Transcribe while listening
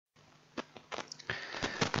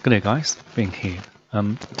Good day, guys. Being here.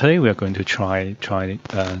 Today we are going to try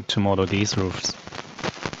to model these roofs.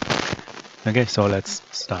 Okay, so let's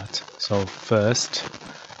start. So first,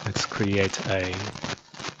 let's create a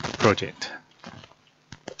project.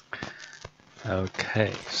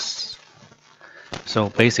 Okay. So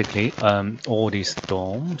basically, all these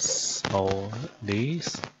domes, all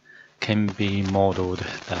these can be modeled.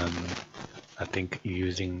 I think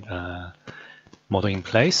using model in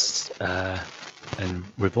place and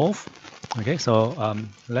Revolve. Okay, so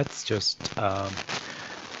let's just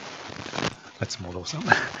let's model some.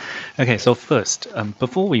 Okay, so first,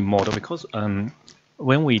 before we model, because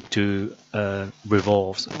when we do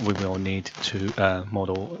revolves, we will need to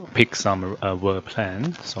pick some work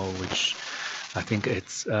plan. So which I think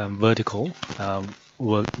it's vertical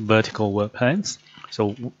work plans.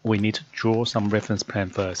 So we need to draw some reference plan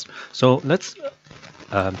first. So let's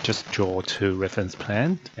just draw two reference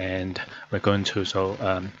plan, and we're going to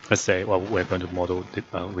let's say, well, we're going to model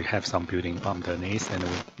we have some building underneath, and we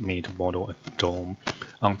need to model a dome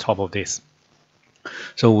on top of this.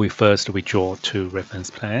 So we draw two reference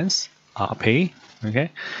plans, RP,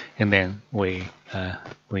 okay, and then we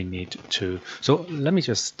need to. So let me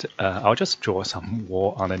just I'll just draw some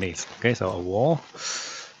wall underneath. Okay, so a wall.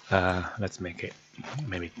 Let's make it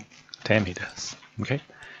maybe 10 meters. Okay.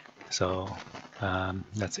 So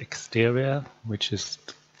that's exterior, which is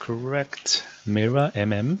correct. Mirror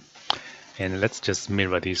mm, and let's just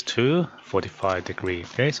mirror these two 45 degree.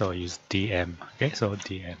 Okay, so use DM. Okay, so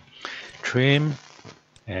DM, trim,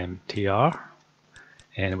 and TR,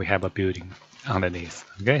 and we have a building underneath.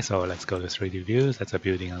 Okay, so let's go to 3D views. That's a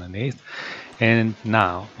building underneath, and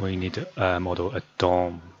now we need to model a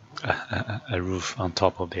dome, a roof on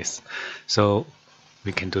top of this. So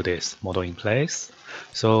we can do this model in place.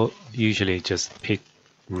 So usually just pick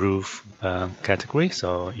roof category,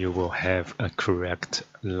 so you will have a correct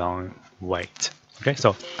line weight. Okay,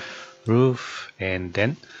 so roof, and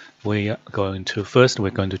then we're going to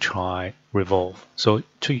try revolve. So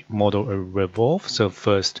to model a revolve, so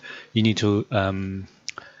first you need to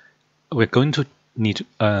we're going to need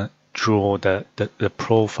to draw the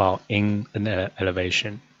profile in an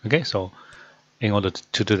elevation. Okay, so in order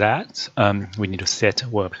to do that, we need to set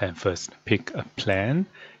work plan first. Pick a plan,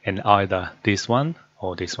 and either this one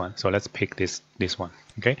or this one. So let's pick this one,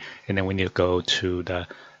 okay? And then we need to go to the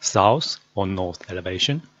south or north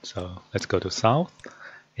elevation. So let's go to south,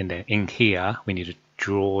 and then in here we need to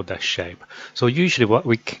draw the shape. So usually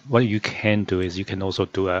what you can do is you can also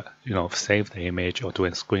do save the image or do a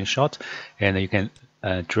screenshot, and you can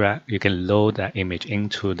load that image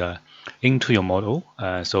into your model,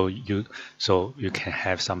 so you can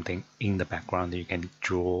have something in the background that you can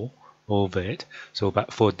draw over it. So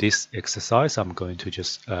but for this exercise, I'm going to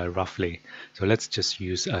just roughly, so let's just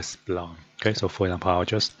use a spline. Okay, so for example,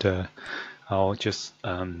 I'll just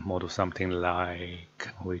model something like,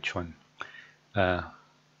 which one,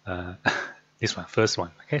 this one, first one.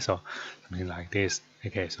 Okay, so something like this.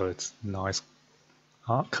 Okay, so it's nice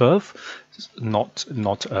curve, not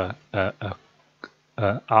a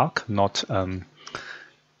arc, not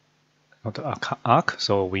arc.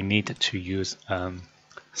 So we need to use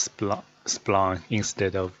spline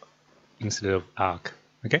instead of arc.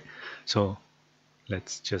 Okay, so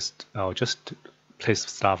I'll just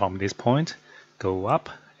start from this point, go up,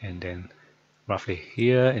 and then roughly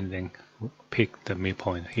here, and then pick the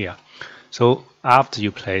midpoint here. So after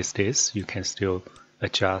you place this, you can still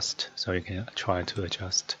adjust. So you can try to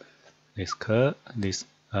adjust this curve, this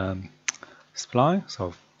spline,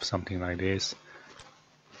 so something like this.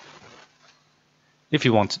 If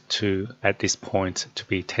you want to at this point to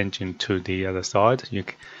be tangent to the other side, you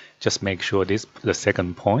just make sure the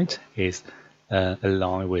second point is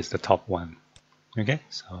aligned with the top one. Okay,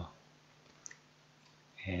 so,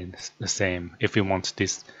 and the same if you want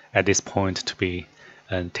this at this point to be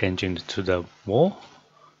tangent to the wall,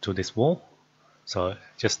 to this wall. So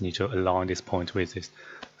just need to align this point with this.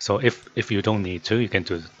 So if you don't need to, you can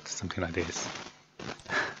do something like this.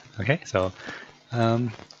 Okay, so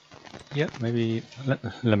yeah, maybe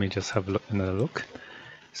let me just have another look.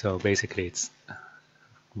 So basically it's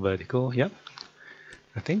vertical. Yeah,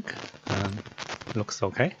 I think looks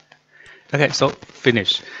okay. Okay, so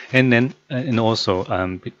finish, and then and also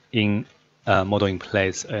in model in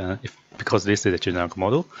place, because this is a generic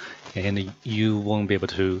model, and you won't be able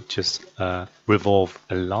to just revolve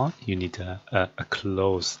a line. You need a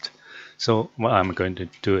closed. So what I'm going to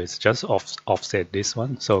do is just offset this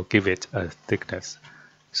one. So give it a thickness.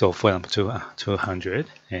 So for example, 200,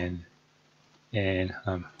 and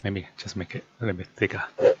maybe just make it a little bit thicker.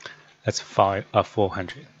 That's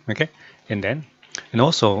 400. Okay, and then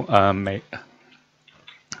also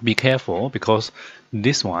be careful because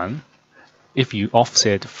this one, if you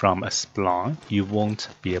offset from a spline, you won't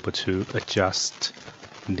be able to adjust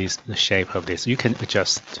the shape of this. You can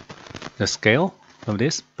adjust the scale of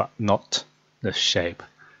this, but not the shape.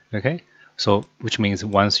 Okay, so which means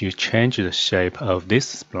once you change the shape of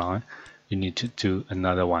this spline, you need to do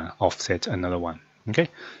another one, offset another one. Okay,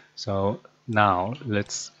 so now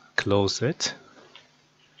let's close it,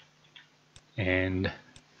 and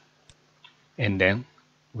then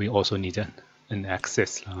we also need an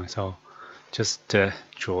axis line. So just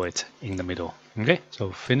draw it in the middle. Okay,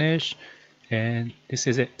 so finish, and this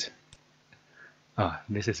is it.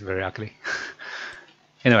 This is very ugly.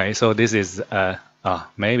 Anyway, so this is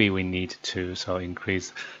maybe we need to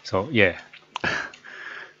increase. So yeah,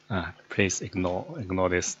 please ignore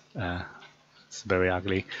this. It's very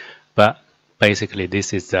ugly, but basically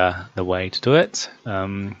this is the way to do it.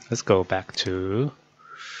 Let's go back to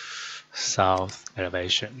south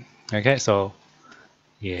elevation. Okay, so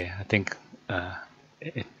yeah, I think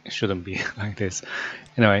it shouldn't be like this.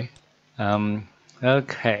 Anyway,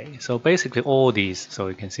 okay, so basically all these, so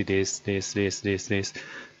you can see this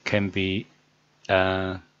can be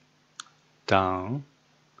done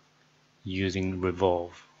using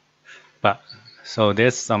Revolve. But so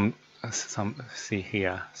there's some see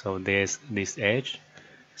here. So there's this edge,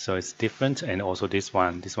 so it's different, and also this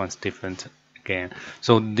one's different again.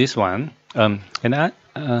 So this one, and hang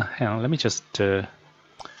on, let me just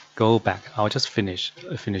go back. I'll just finish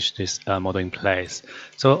this model in place.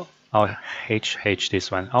 So I'll H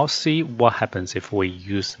this one. I'll see what happens if we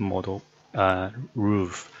use model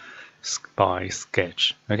roof by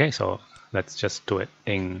sketch. Okay, so let's just do it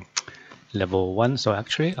in level 1. So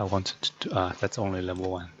actually I wanted to that's only level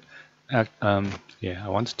 1. Yeah, I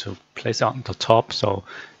wanted to place it on the top, so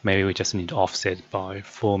maybe we just need to offset by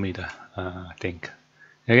 4 meter, I think.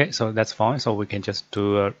 Okay, so that's fine. So we can just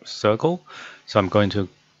do a circle. So I'm going to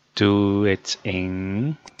do it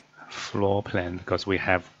in floor plan because we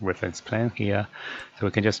have reference plan here. So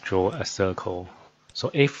we can just draw a circle.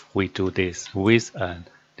 So if we do this with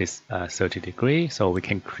this 30 degree, so we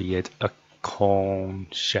can create a cone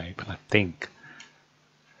shape, I think.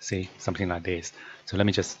 See, something like this. So let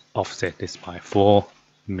me just offset this by 4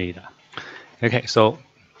 meter. Okay, so,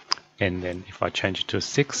 and then if I change it to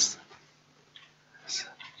 6,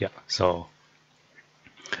 yeah, so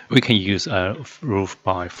we can use a roof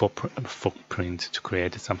by footprint to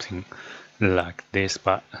create something like this,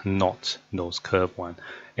 but not those curved one.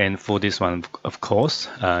 And for this one, of course,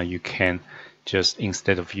 you can just,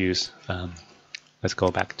 instead of use, let's go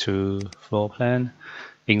back to floor plan.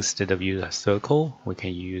 Instead of use a circle, we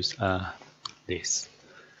can use this.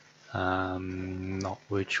 Not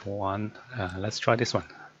which one. Let's try this one.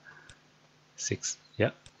 6.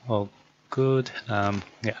 Yeah. Oh, good. Yeah.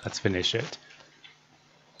 Let's finish it.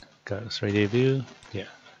 Go 3D view. Yeah.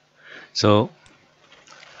 So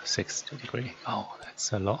 60 degree. Oh,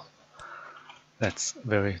 that's a lot. That's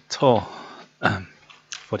very tall.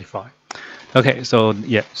 45. Okay. So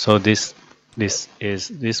yeah. So this is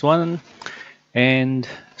this one. And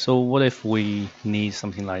so what if we need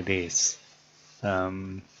something like this?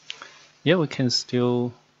 Yeah, we can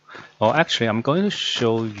still, well, actually I'm going to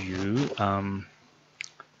show you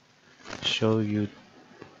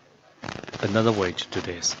another way to do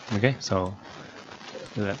this. Okay, so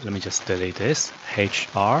let me just delete this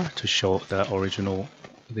HR to show the original,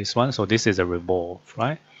 this one. So this is a revolve,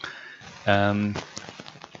 right?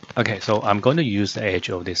 Okay, so I'm going to use the edge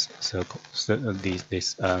of this circle,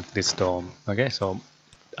 this dome. Okay, so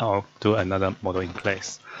I'll do another model in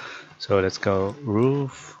place. So let's go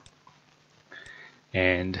roof,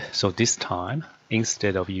 and so this time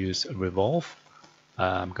instead of use revolve,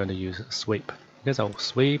 I'm going to use sweep. Okay, so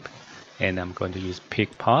sweep, and I'm going to use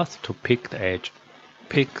pick path to pick the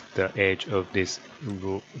edge of this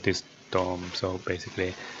roof, this dome. So basically,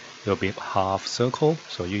 it will be half circle.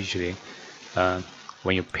 So usually,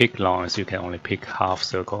 when you pick lines, you can only pick half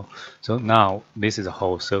circle. So now this is a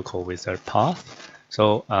whole circle with a path.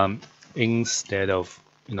 So instead of,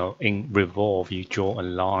 in revolve, you draw a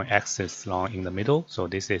line, axis line in the middle. So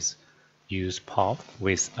this is use path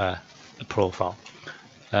with a profile.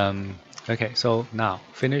 Okay, so now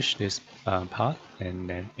finish this path and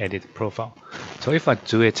then edit profile. So if I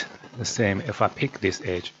do it the same, if I pick this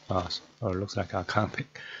edge, oh, it looks like I can't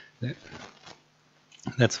pick that.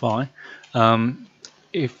 That's fine.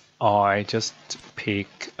 If I just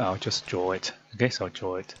pick, I'll just draw it. Okay, so I'll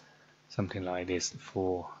draw it something like this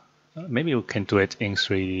for, maybe we can do it in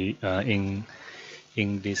 3D,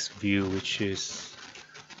 in this view, which is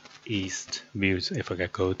east views. If I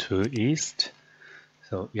go to east,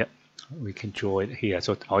 so yeah, we can draw it here.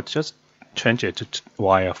 So I'll just change it to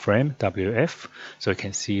wireframe WF, so you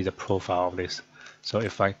can see the profile of this. So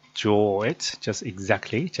if I draw it just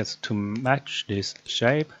exactly, just to match this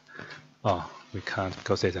shape, oh, we can't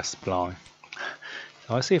because it's a spline.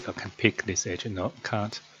 So I'll see if I can pick this edge. No,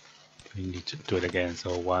 can't. We need to do it again.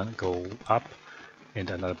 So one go up, and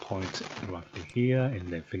another point roughly here, and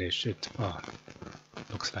then finish it. Oh,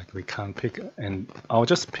 looks like we can't pick, and I'll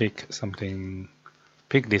just pick something.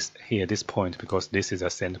 Pick this here, this point, because this is a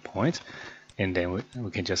center point, and then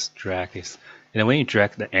we can just drag this. And when you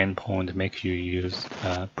drag the end point, make sure you use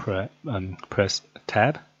press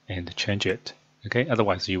tab and change it. Okay,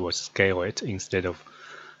 otherwise you will scale it instead of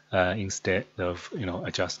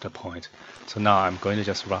adjust the point. So now I'm going to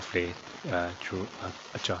just roughly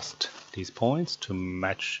adjust these points to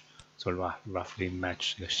match, so roughly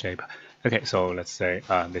match the shape. Okay, so let's say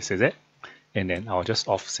this is it. And then I'll just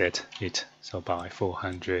offset it, so by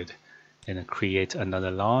 400, and then create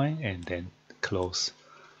another line, and then close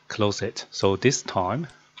it. So this time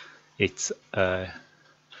it's a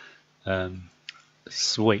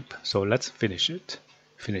sweep. So let's finish it.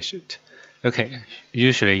 Okay,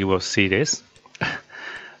 usually you will see this.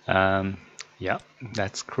 Yeah,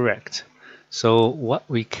 that's correct. So what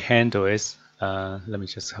we can do is, let me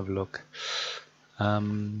just have a look.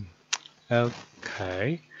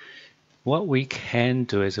 Okay. What we can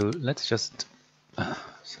do is, let's just,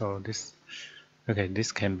 so this, okay,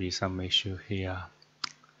 this can be some issue here.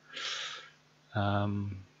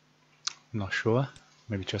 Not sure.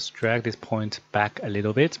 Maybe just drag this point back a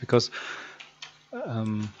little bit, because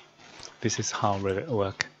this is how Revit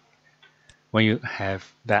work. When you have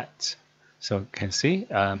that, so you can see,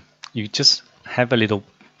 you just have a little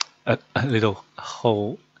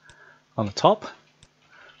hole on the top.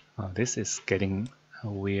 Oh, this is getting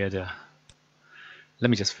weirder. Let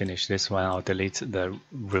me just finish this one. I'll delete the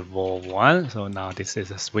Revolve one. So now this is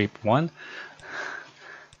a sweep one,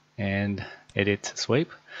 and edit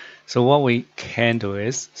sweep. So what we can do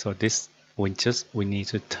is, so this we need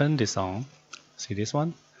to turn this on. See this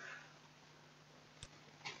one,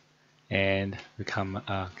 and become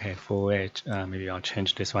okay, full edge. Maybe I'll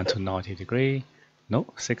change this one to 90 degree. No,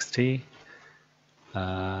 60.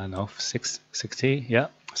 No, 60. Yeah.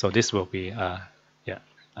 So this will be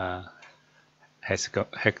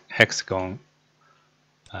hexagon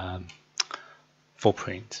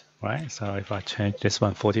footprint, right? So if I change this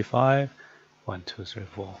one 45, 1, 2, 3,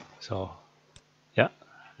 4. So yeah,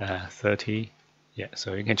 30. Yeah,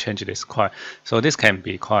 so you can change this quite. So this can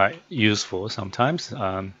be quite useful sometimes.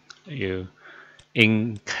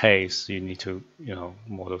 In case you need to,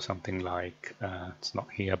 model something like it's not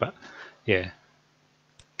here, but yeah,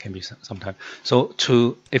 can be sometimes. So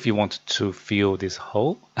if you want to fill this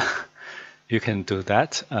hole, you can do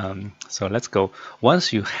that. So let's go.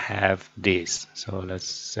 Once you have this, so let's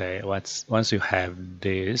say once you have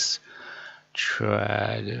this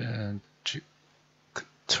trajectory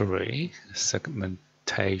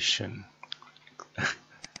segmentation.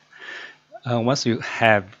 Once you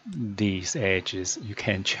have these edges, you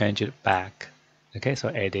can change it back. Okay, so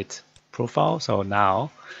edit profile. So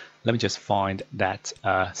now let me just find that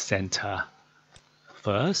center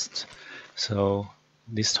first. So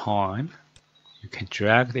this time you can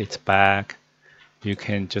drag it back. You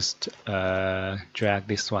can just drag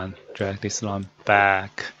this line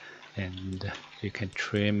back, and you can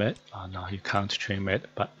trim it. Oh no, you can't trim it,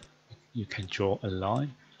 but you can draw a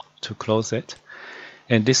line to close it.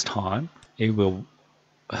 And this time it will,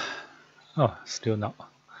 oh, still not.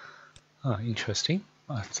 Oh, interesting.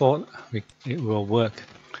 I thought it will work.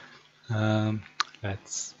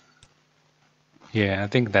 Yeah, I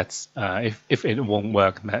think that's if it won't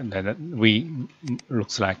work, then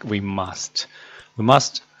looks like we must.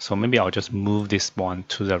 So maybe I'll just move this one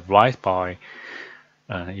to the right by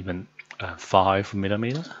even 5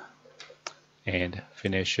 millimeter, and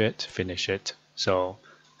finish it. So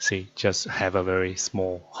see, just have a very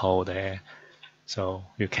small hole there. So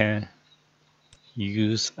you can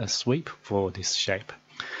use a sweep for this shape.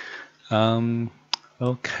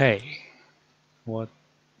 Okay,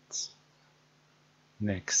 what's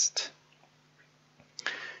next?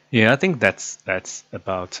 Yeah, I think that's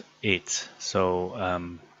about it.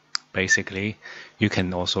 So basically, you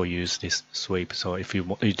can also use this sweep. So if you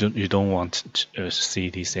don't want to see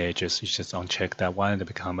these edges, you just uncheck that one and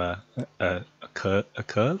become a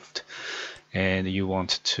curved. And you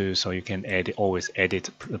want to, so you can always edit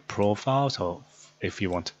the profile. So if you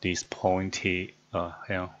want these pointy,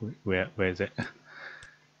 where is it?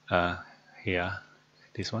 Here,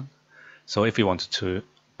 this one. So if you want to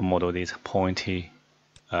model this pointy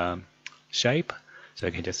shape, so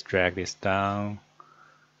you can just drag this down.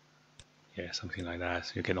 yeah, something like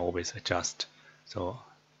that. You can always adjust. So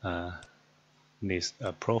this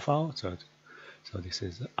profile. So this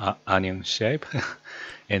is onion shape,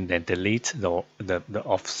 and then delete the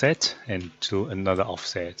offset and do another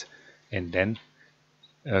offset, and then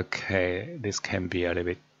okay, this can be a little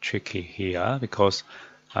bit tricky here because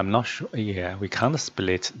I'm not sure. Yeah, we can't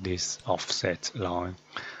split this offset line.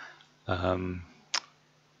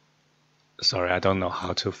 Sorry, I don't know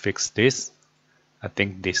how to fix this. I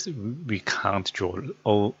think this we can't draw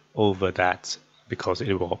over that because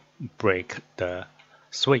it will break the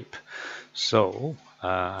sweep. So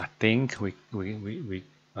I think we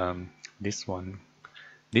this one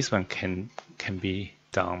can be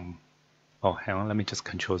done. Oh, hang on, let me just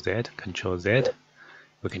Control Z, Control Z.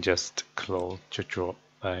 We can just close, just draw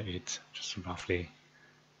it, just roughly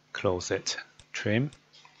close it, trim.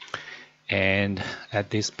 And at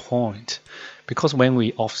this point, because when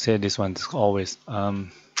we offset this one, it's always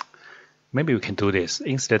maybe we can do this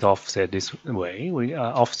instead of offset this way. We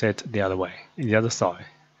offset the other way, the other side.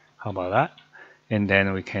 How about that? And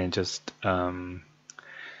then we can just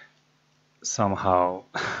somehow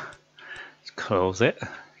close it.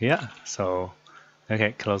 Yeah. So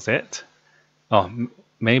okay, close it. Oh,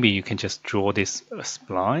 maybe you can just draw this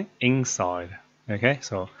spline inside. Okay,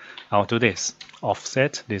 so I'll do this.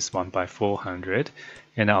 Offset this one by 400,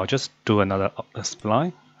 and I'll just do another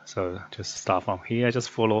spline. So just start from here. Just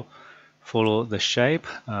follow the shape.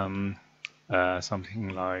 Something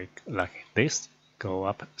like this. Go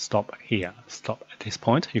up. Stop here. Stop at this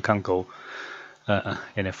point. You can't go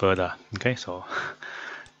any further. Okay, so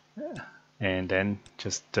and then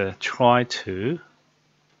just try to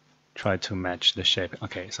match the shape.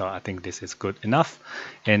 Okay, so I think this is good enough.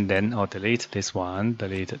 And then I'll delete this one,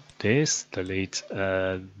 delete this, delete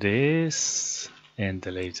this, and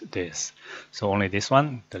delete this. So only this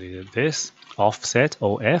one, delete this. Offset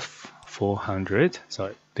OF 400.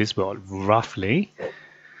 So this will roughly,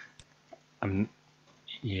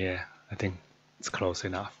 yeah, I think it's close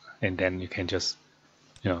enough. And then you can just,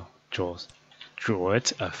 draw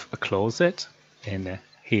it, close it, and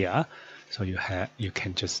here. So you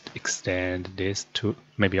can just extend this to,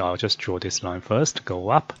 maybe I'll just draw this line first, go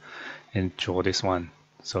up and draw this one.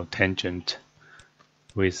 So tangent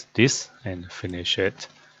with this and finish it.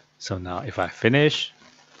 So now if I finish,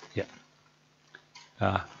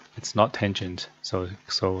 yeah, it's not tangent. So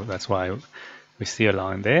that's why we see a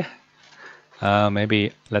line there.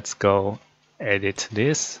 Maybe let's go edit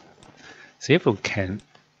this. See if we can.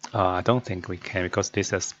 I don't think we can because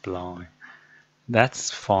this is spline. That's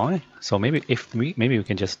fine. So maybe we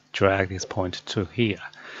can just drag this point to here.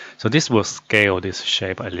 So this will scale this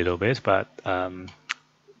shape a little bit, but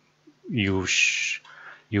you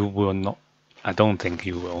will not. I don't think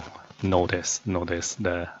you will notice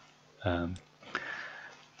the.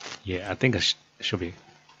 Yeah, I think it should be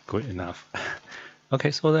good enough.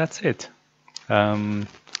 Okay, so that's it.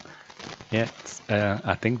 Yeah,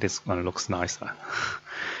 I think this one looks nicer.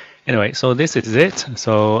 Anyway, so this is it.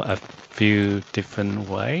 So a few different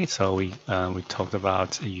ways. So we talked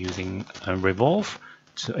about using Revolve,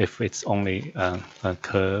 so if it's only a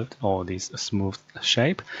curved or this smooth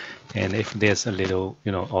shape, and if there's a little,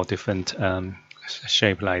 or different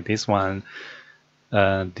shape like this one,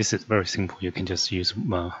 this is very simple. You can just use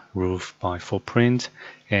roof by footprint,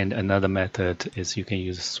 and another method is you can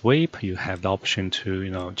use sweep. You have the option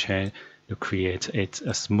to change. To create it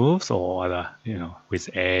smooth or other, with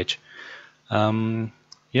edge.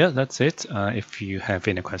 Yeah, that's it. If you have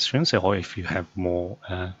any questions or if you have more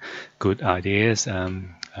good ideas,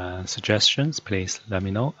 suggestions, please let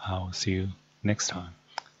me know. I'll see you next time.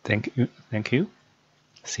 Thank you.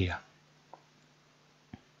 See ya.